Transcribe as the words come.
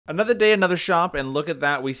Another day, another shop, and look at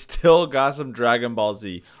that, we still got some Dragon Ball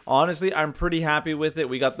Z. Honestly, I'm pretty happy with it.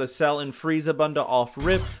 We got the Cell and Frieza bundle off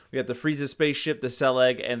rip. We got the Frieza spaceship, the Cell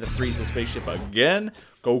egg, and the Frieza spaceship again.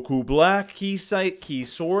 Goku Black, Key Sight, Key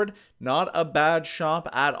Sword. Not a bad shop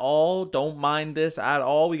at all. Don't mind this at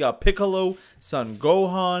all. We got Piccolo, Son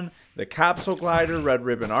Gohan, the Capsule Glider, Red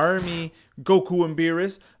Ribbon Army, Goku and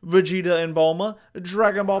Beerus, Vegeta and Bulma,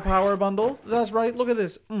 Dragon Ball Power Bundle. That's right. Look at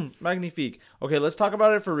this. Magnifique. Okay, let's talk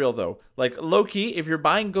about it for real, though. Like, low-key, if you're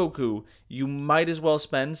buying Goku, you might as well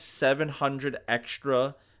spend 700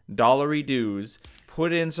 extra dollary dues,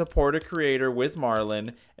 put in support a creator with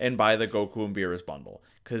Marlon, and buy the Goku and Beerus bundle.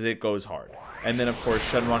 Because it goes hard. And then, of course,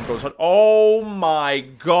 Shenron goes hard. Oh, my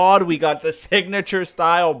God. We got the signature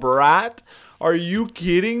style brat. Are you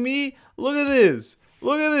kidding me? Look at this.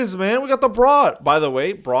 Look at this, man. We got the brat. By the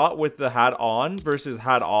way, brat with the hat on versus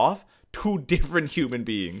hat off. Two different human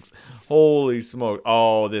beings. Holy smoke.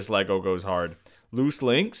 Oh, this Lego goes hard. Loose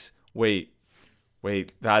links. Wait.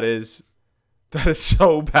 That is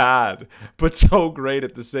so bad. But so great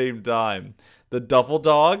at the same time. The duffel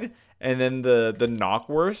dog. And then the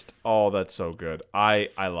knockwurst. Oh, that's so good. I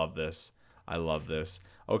love this. I love this.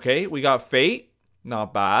 Okay, we got Fate.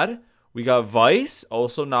 Not bad. We got Vice.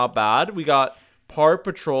 Also not bad. We got Part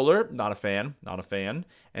Patroller. Not a fan. Not a fan.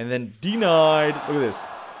 And then Denied. Look at this.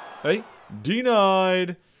 Hey,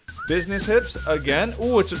 Denied. Business Hips again.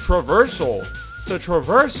 Ooh, it's a traversal. It's a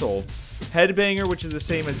traversal. Headbanger, which is the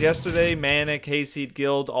same as yesterday. Manic, Hayseed,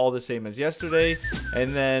 Guild, all the same as yesterday.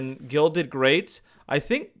 And then Gilded Greats. I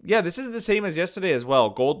think, yeah, this is the same as yesterday as well.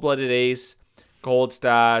 Gold-Blooded Ace, Gold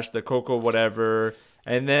Stash, the Coco whatever.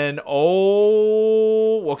 And then,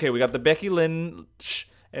 oh, okay, we got the Becky Lynch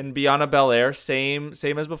and Bianca Belair, same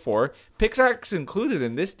as before. Pixax included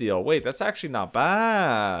in this deal. Wait, that's actually not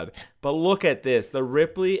bad. But look at this, the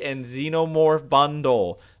Ripley and Xenomorph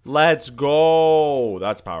bundle. Let's go.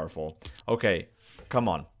 That's powerful. Okay, come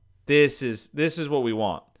on. This is what we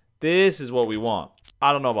want. This is what we want.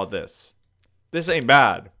 I don't know about this. This ain't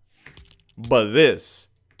bad, but this,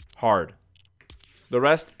 hard. The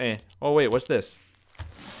rest, eh. Oh, wait, what's this?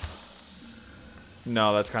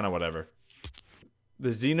 No, that's kind of whatever. The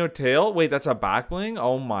Xenotail? Wait, that's a back bling?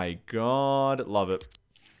 Oh my god, love it.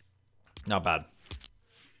 Not bad.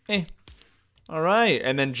 Eh. All right,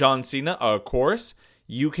 and then John Cena, of course.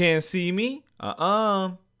 You Can't See Me?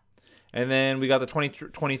 And then we got the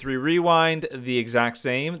 2023 Rewind, the exact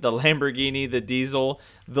same. The Lamborghini, the Diesel,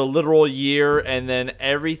 the literal year, and then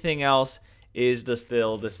everything else is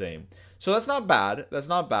still the same. So that's not bad. That's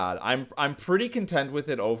not bad. I'm pretty content with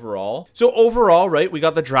it overall. So overall, right, we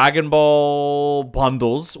got the Dragon Ball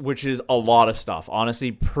bundles, which is a lot of stuff.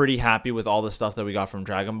 Honestly, pretty happy with all the stuff that we got from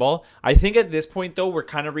Dragon Ball. I think at this point, though, we're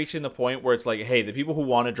kind of reaching the point where it's like, hey, the people who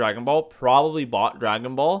wanted Dragon Ball probably bought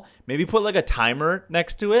Dragon Ball. Maybe put like a timer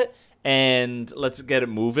next to it. And let's get it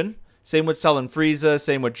moving. Same with Cell and Frieza.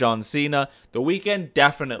 Same with John Cena. The Weekend,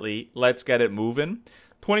 definitely. Let's get it moving.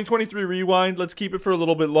 2023 Rewind. Let's keep it for a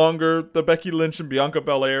little bit longer. The Becky Lynch and Bianca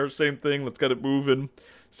Belair. Same thing. Let's get it moving.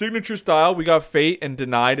 Signature Style. We got Fate and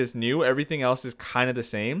Denied is new. Everything else is kind of the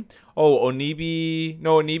same. Oh, Onibi.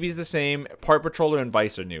 No, Onibi's the same. Part Patroller and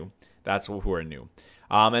Vice are new. That's who are new.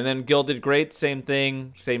 And then Gilded Great. Same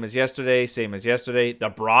thing. Same as yesterday. Same as yesterday. The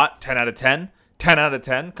Brat. 10 out of 10. 10 out of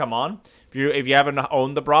 10, come on. If you haven't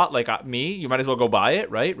owned the brat like me, you might as well go buy it,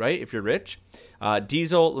 right? If you're rich.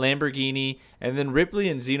 Diesel, Lamborghini, and then Ripley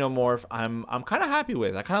and Xenomorph, I'm kind of happy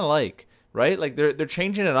with. I kind of like, right? Like they're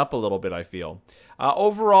changing it up a little bit, I feel.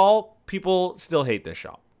 Overall, people still hate this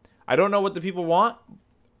shop. I don't know what the people want.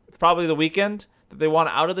 It's probably the Weekend that they want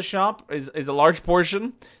out of the shop is a large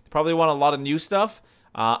portion. They probably want a lot of new stuff.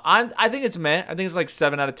 I think it's meh. I think it's like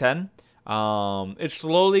 7 out of 10. It's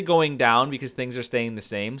slowly going down because things are staying the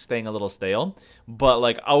same, staying a little stale, but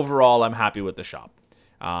like overall I'm happy with the shop.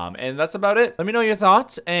 And that's about it. Let me know your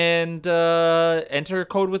thoughts and enter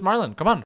code with Marlon. Come on.